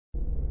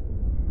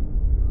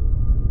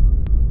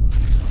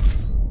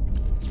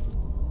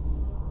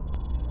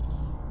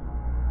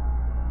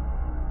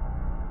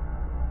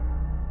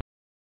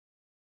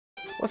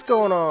What's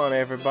going on,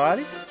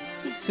 everybody?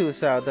 This is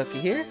Suicidal Duckey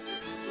here,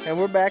 and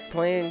we're back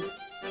playing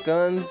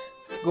Guns,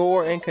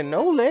 Gore, and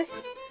Cannoli.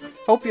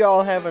 Hope you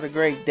all having a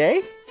great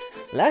day.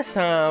 Last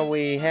time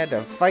we had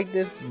to fight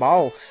this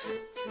boss,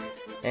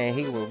 and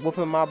he was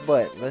whooping my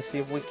butt. Let's see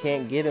if we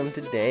can't get him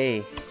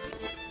today.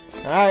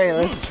 Alright,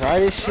 let's try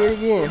this shit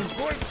again.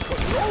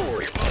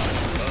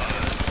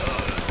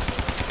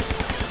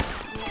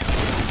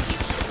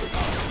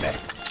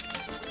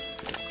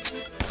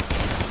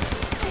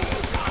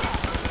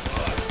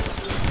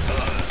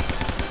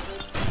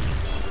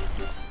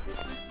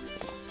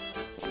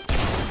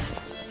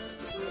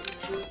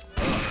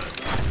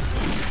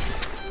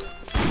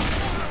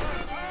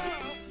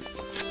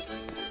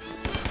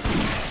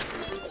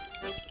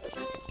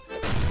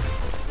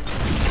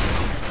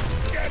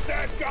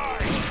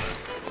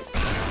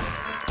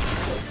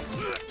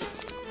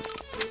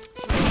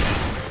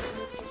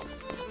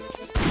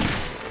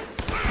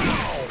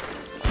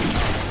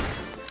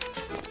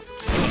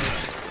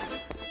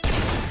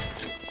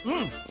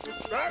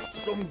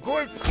 That's some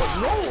good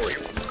cannoli.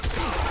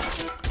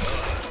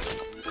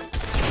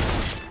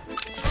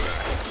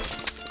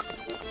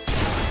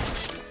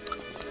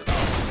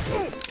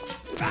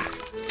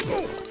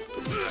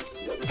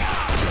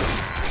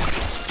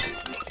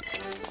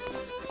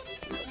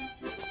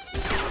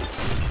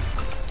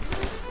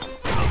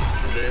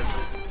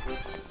 This.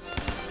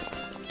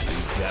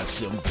 He's got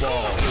some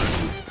balls.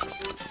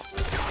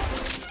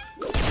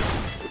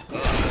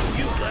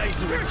 You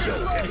guys are a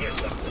joke, and here's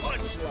the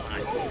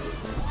punchline.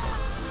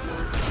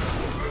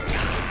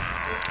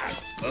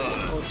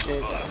 Oh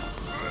shit.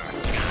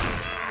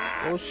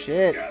 Oh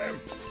shit.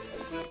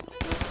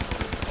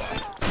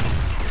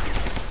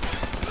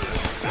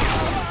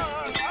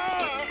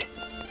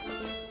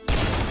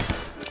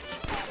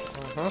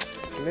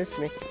 You missed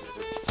me.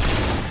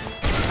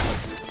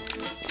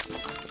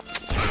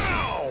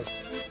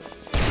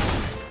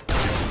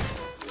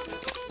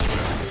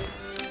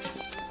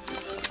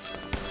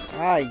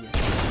 Ah, you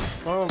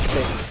son of a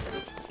bitch.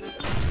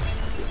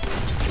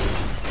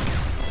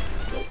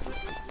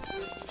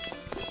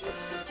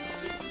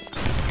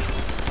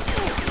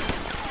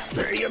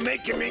 You're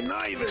making me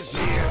nervous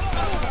here.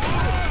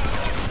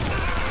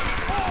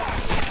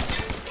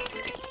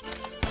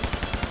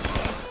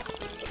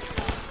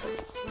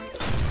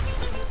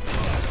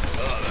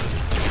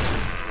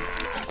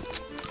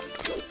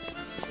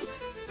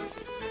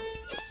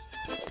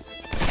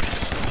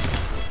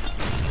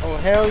 Oh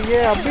hell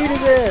yeah, I beat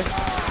his ass.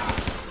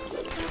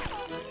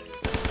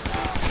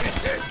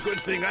 Good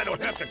thing I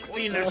don't have to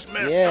clean this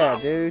mess up. Yeah,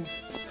 dude.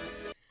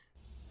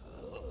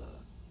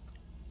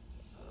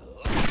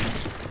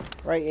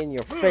 Right in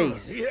your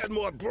face. He had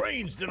more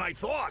brains than I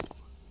thought.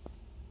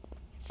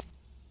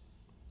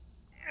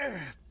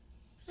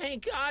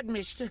 Thank God,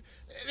 mister.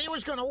 He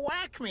was gonna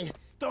whack me.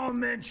 Don't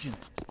mention it.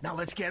 Now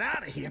let's get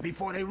out of here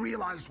before they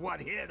realize what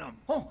hit them.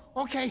 Oh,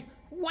 okay.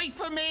 Wait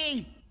for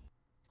me.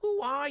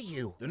 Who are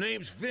you? The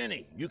name's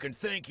Vinnie. You can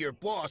thank your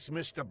boss,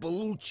 Mr.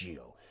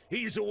 Belluccio.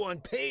 He's the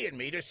one paying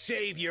me to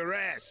save your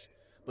ass.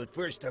 But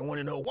first, I want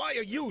to know, why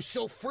are you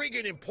so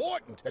friggin'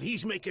 important that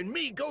he's making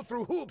me go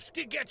through hoops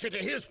to get you to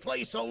his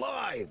place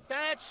alive?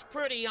 That's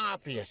pretty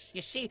obvious.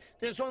 You see,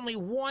 there's only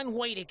one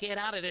way to get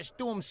out of this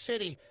doomed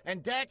city,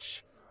 and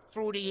that's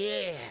through the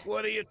air.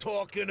 What are you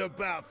talking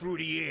about through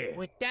the air?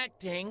 With that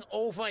thing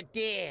over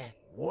there.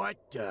 What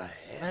the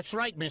heck? That's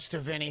right, Mr.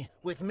 Vinnie.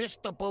 With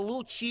Mr.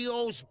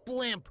 Belluccio's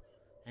blimp.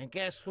 And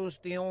guess who's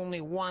the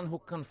only one who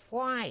can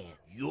fly it?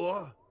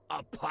 You're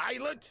a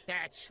pilot?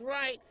 That's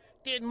right.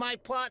 Did my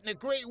part in the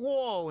Great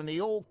War when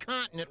the old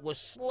continent was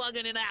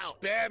slugging it out.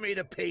 Spare me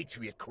the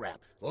Patriot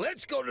crap.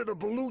 Let's go to the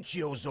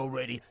Belluccios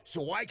already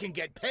so I can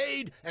get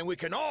paid and we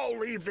can all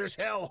leave this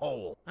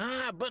hellhole.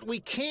 Ah, but we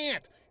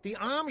can't. The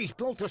Army's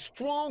built a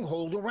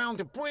stronghold around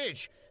the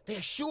bridge.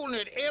 They're shooting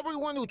at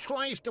everyone who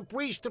tries to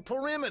breach the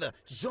perimeter,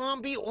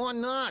 zombie or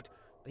not.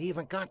 They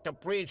even got the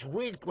bridge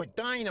rigged with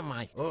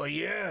dynamite. Oh,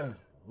 yeah?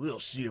 We'll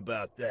see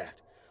about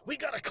that. We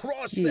gotta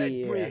cross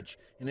that bridge,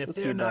 and if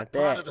they're not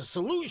part of the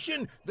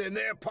solution, then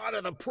they're part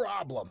of the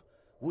problem.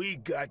 We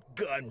got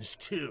guns,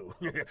 too.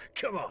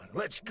 Come on,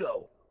 let's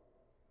go.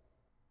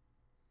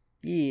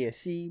 Yeah,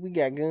 see, we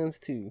got guns,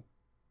 too.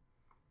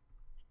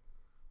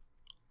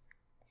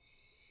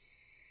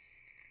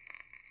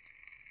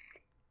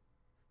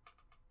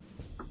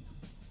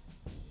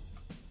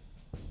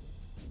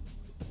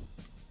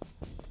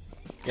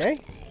 Okay.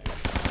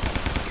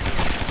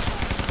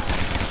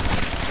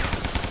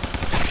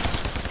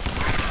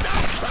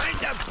 Trying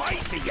to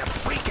bite me, you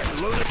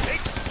freaking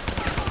lunatics!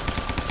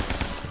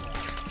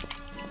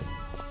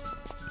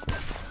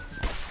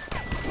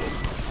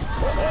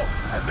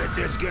 I bet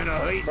that's gonna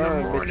hurt in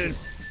the morning.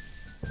 Bitches.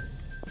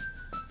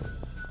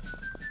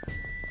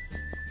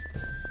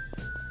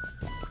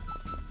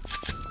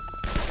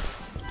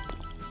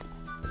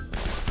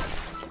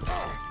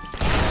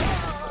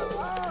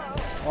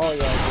 Oh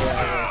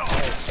yeah.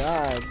 Oh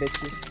god,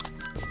 bitches.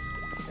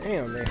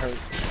 Damn, they hurt.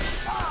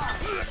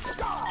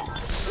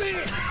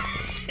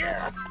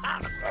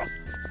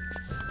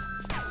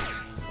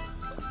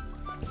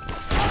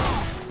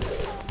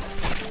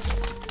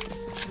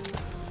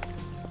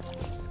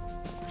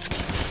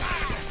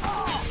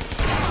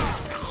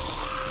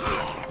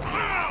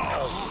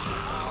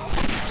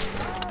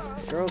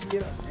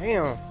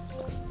 Damn.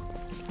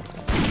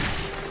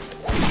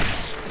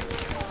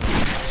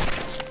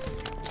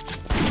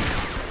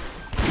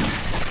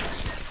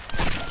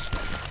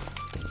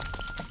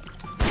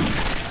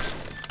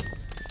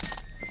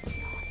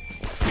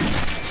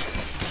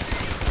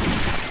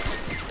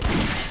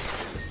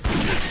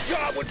 This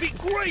job would be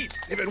great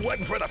if it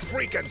wasn't for the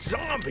freaking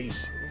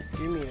zombies.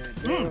 Give me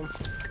that damn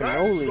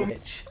cannoli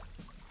itch.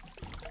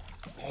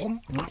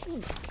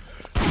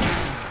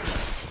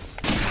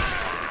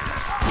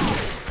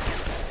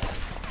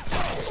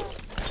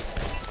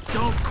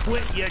 Don't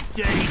quit your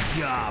day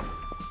job.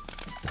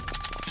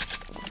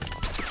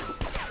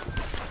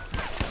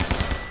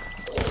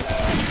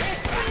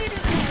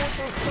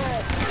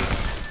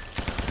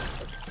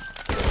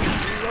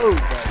 Oh,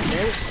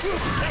 goddammit.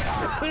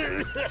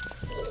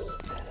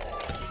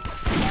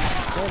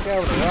 That guy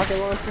with a rocket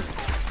launcher?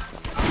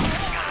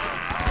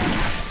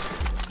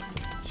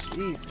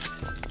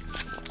 Jesus.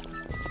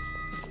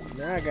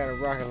 Now I got a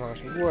rocket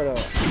launcher. What up?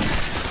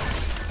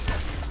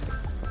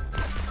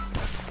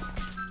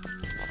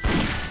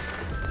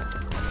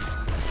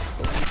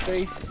 Open your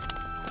face.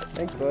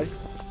 Thanks, buddy.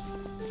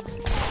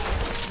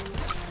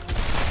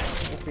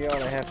 Hopefully y'all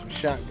have some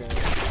shotguns.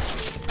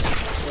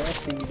 Yeah, I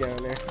see you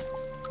down there.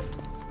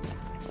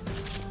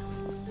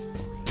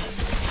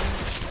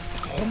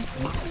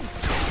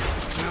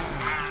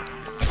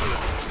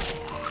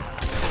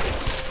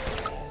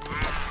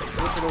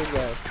 Look at those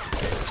guys.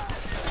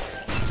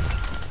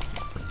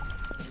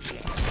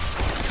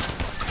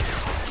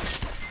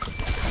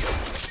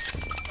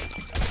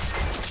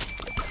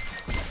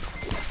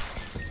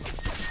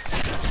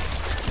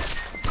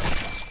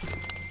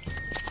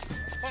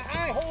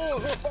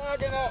 Holes are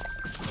fogging up.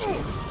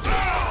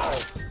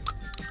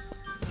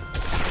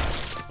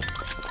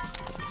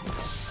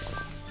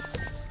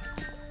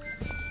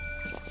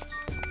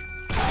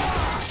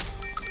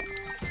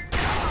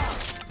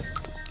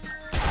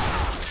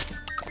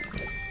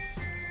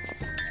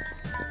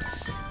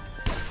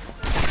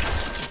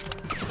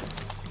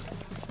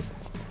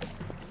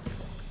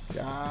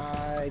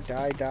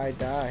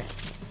 Die.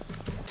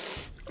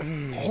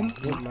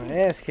 Get my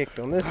ass kicked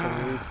on this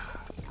one, dude.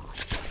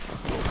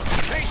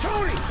 Hey,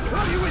 Tony! I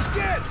thought he was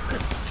dead!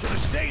 Should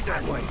have stayed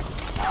that way.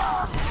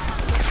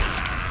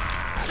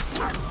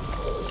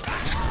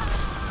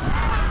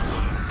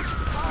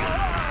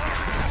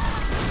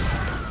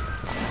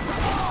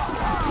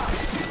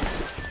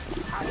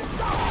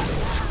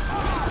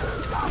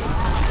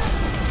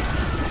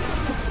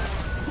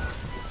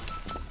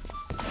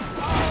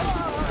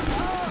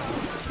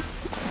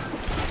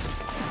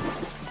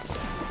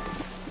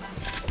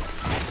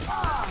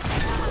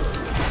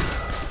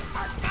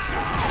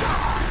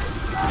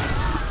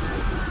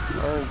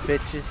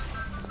 Bitches.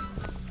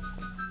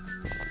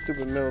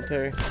 Stupid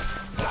military.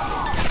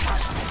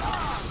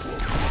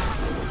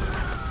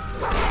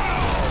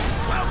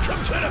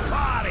 Welcome to the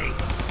party!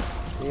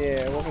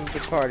 Yeah, welcome to the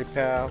party,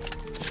 pals.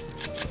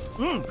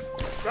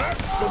 That's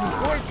some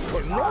good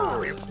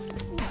cannoli.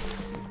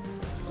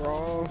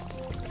 Wrong.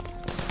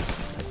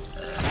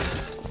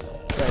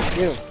 Right,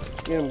 get him.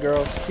 Get him,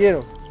 girls. Get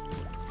him.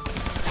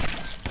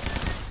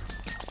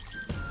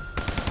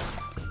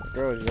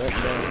 Girls, you're up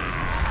down.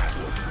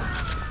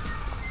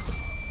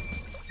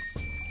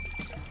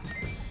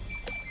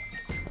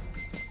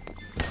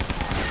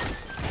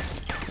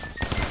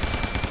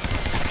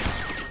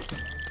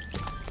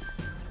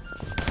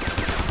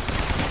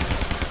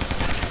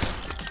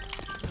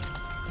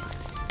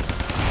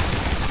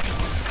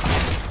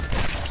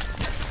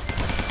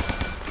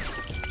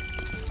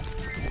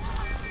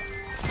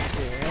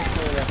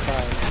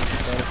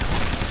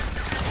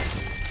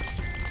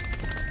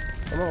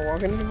 Come on,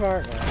 walk into the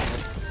park.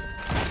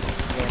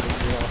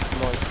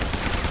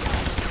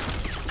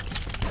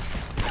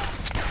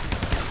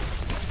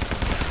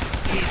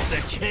 Keep the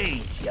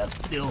change, you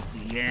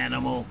filthy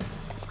animal.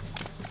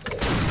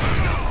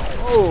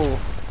 Oh,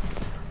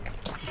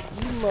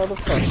 you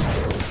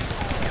motherfucker.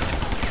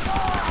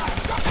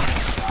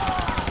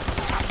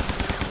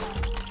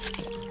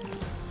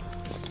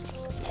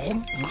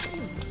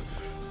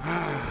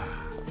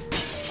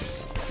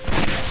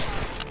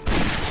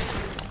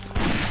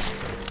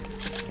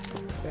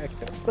 Back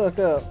the fuck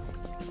up.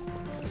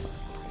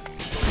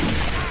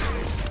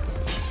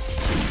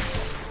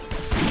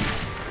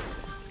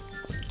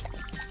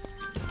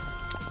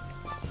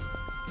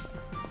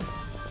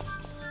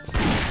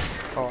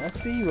 Oh, I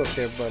see you up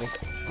there, buddy.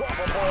 Yeah,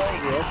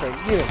 that's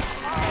right. Get him.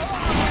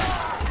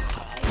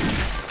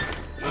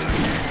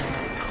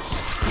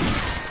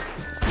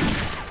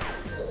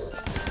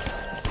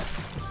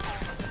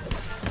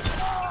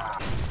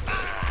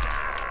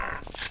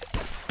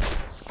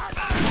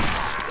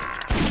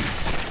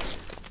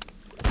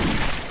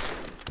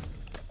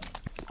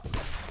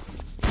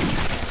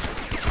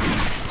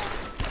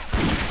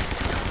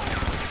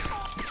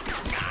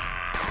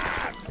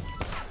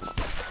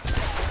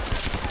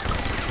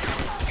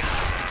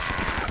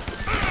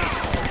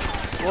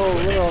 Whoa,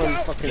 look at all them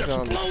fucking Just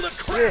zombies. blow the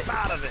crap Shit.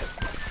 out of it.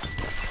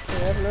 Yeah,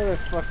 have another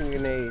fucking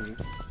grenade.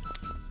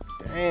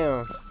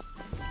 Damn.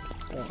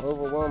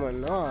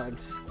 Overwhelming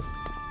odds.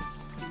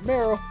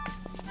 Barrel.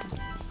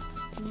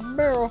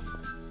 Barrel.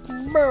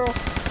 Barrel.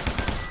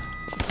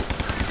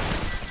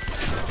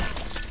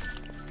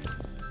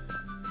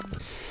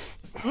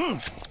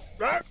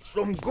 That's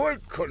some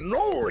good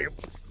cannoli.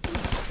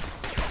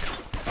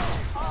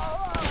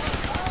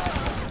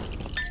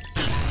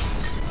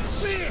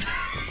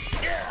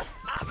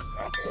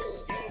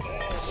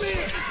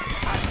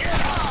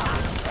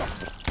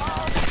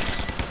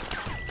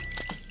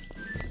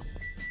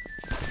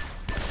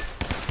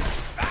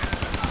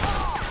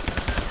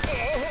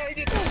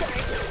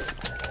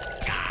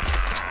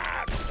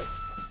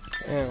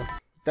 Damn.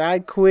 Die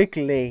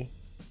quickly.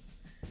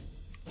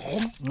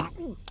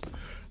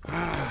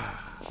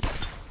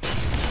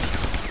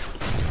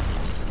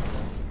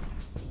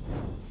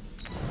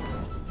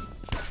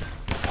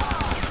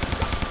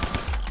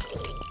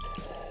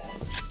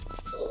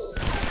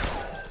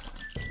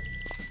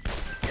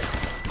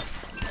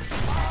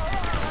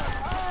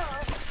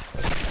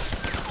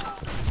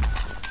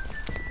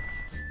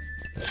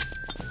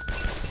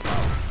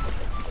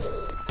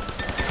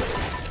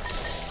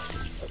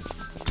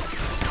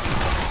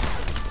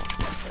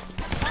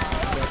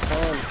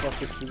 Fuck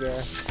with you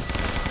guys.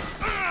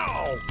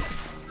 Ow!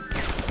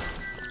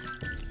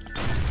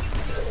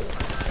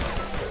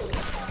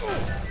 Oh,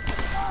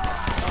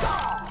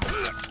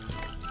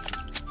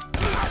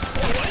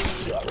 I'm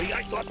sorry.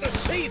 I thought the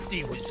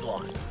safety was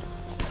on.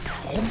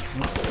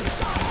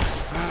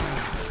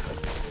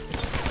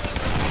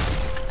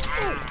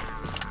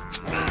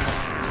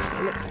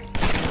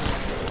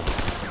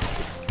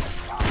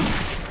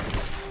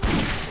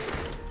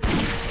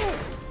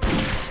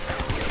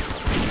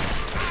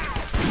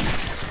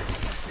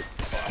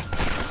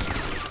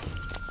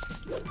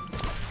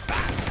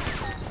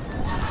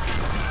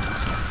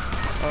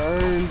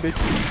 Burn,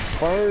 bitch.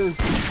 Burn.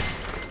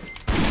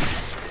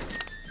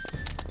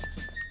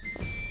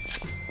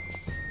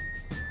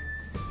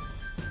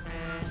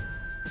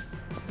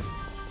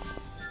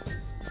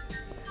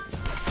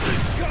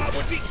 This job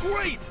would be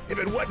great if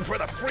it wasn't for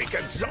the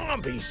freaking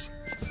zombies.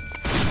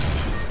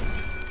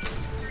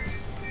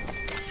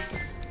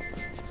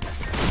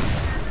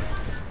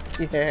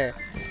 Yeah.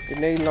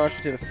 Grenade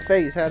launcher to the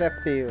face. How'd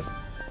that feel?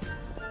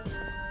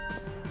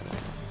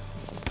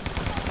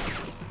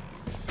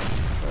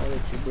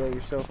 You blow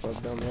yourself up,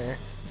 dumbass.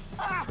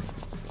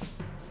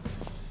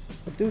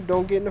 But dude,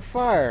 don't get in the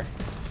fire.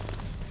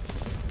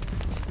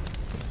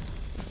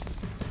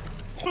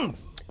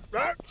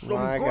 That's some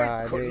My good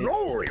God,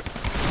 cannoli.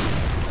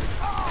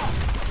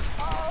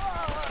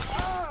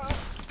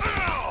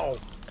 Ow!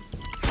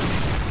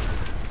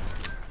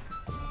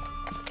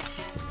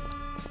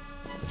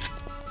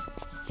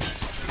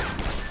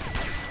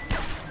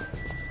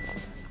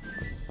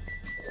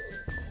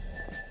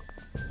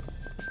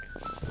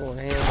 Go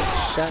ahead with a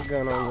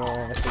shotgun on your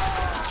ass.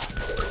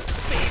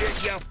 Beat it,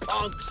 you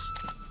punks!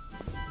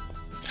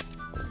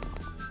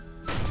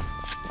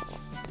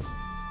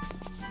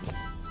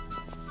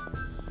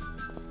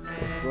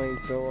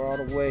 Flamethrower all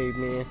the way,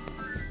 man.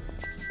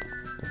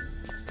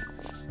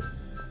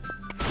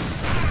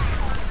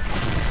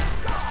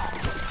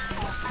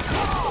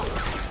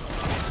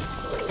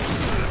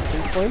 Can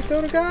you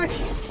flamethrower the guy?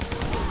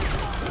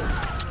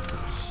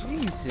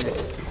 Jesus.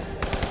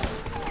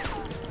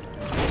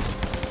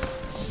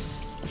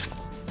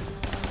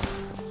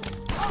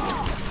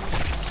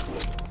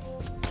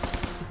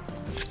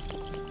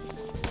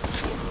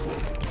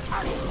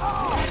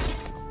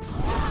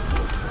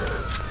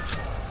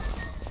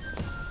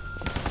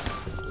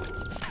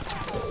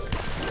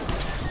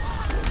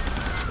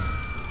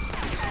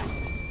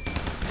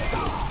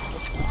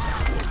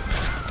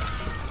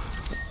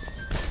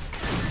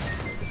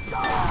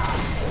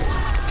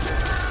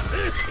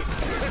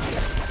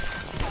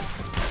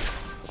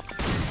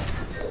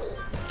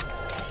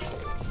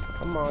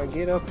 Come on,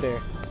 get up there.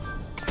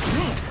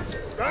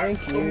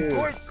 Thank you.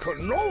 Good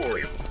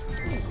cannoli.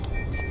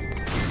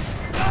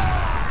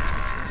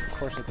 Of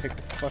course, I picked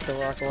the fucking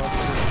rocket launcher.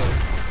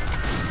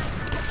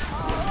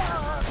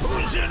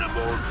 Who's in the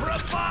mood for a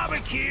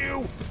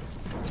barbecue?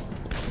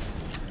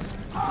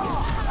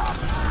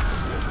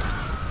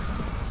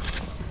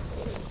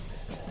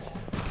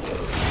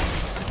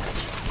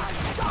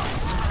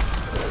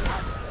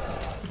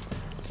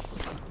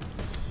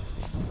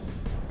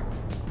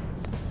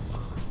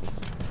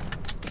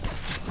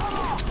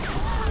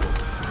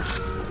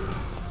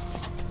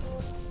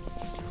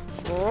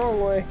 The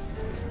wrong way.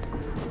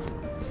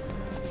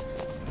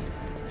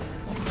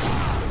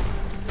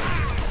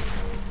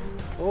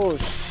 Oh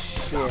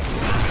shit.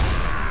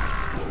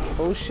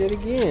 Oh shit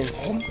again.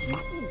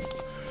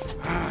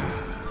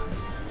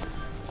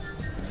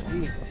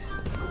 Jesus.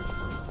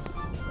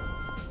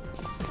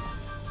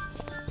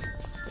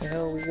 Where the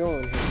hell are we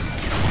going here?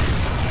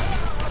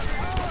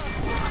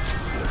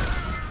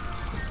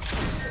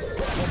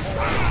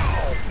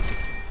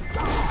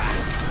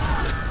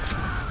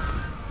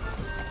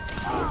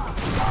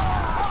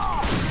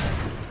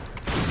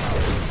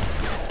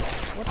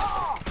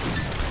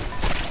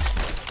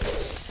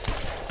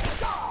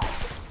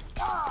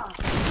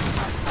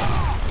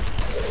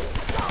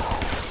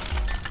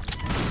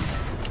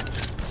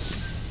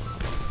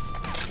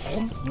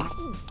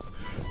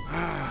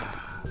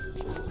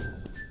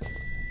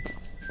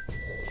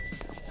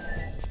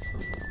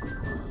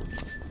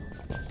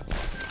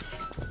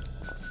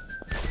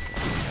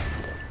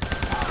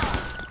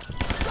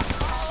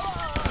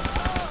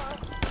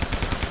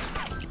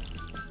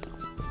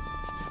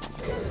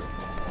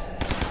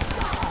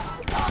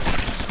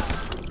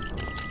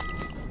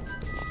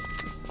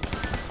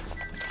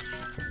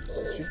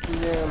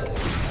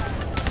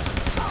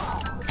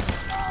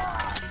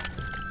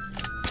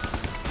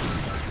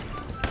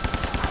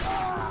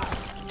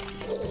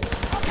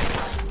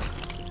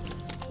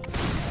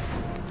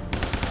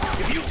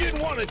 If you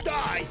didn't want to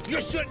die, you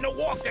shouldn't have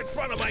walked in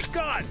front of my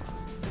gun.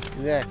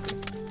 Exactly.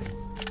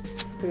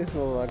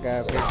 Pistol I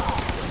got, bitch.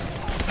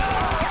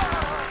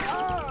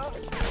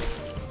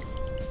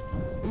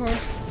 Come on.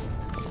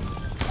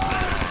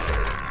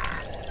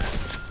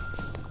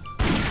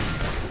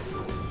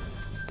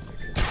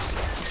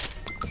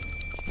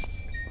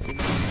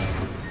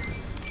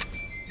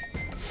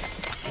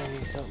 I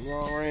need something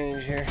long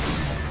range here.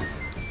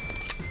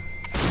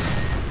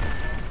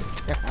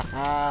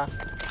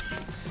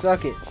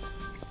 Suck it.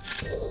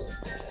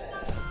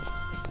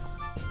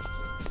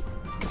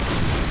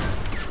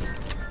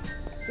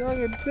 Suck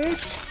it,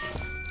 bitch.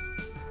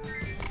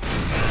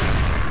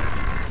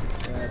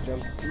 I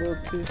jumped a little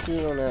too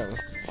soon on that one.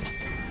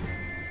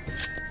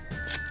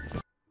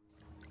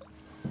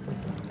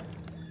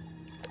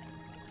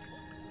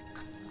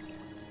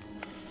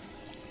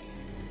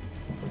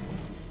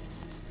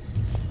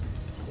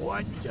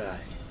 What the?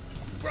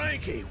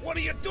 Frankie, what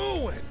are you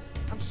doing?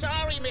 I'm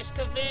sorry,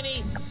 Mr.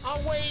 Vinnie. Our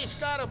ways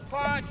got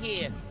apart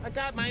here. I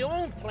got my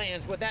own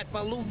plans with that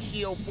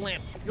Belluccio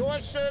blimp. Your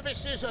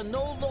services are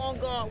no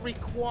longer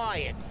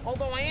required.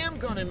 Although I am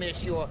gonna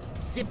miss your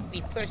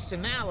zippy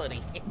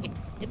personality.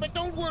 But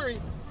don't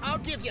worry, I'll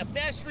give you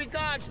best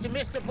regards to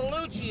Mr.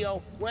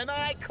 Belluccio when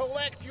I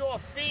collect your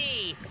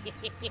fee.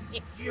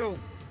 You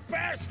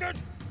bastard!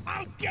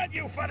 I'll get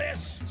you for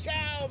this!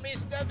 Ciao,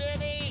 Mr.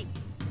 Vinnie.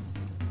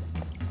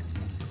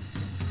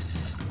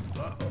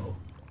 Uh-oh.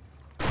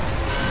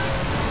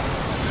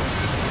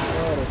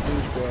 What a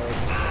douchebag.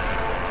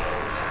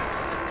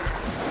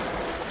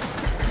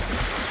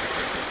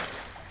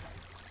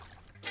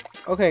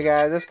 Okay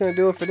guys, that's gonna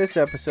do it for this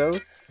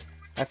episode.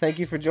 I thank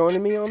you for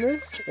joining me on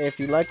this. If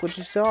you like what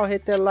you saw,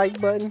 hit that like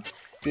button.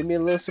 Give me a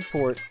little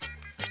support.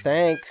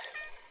 Thanks.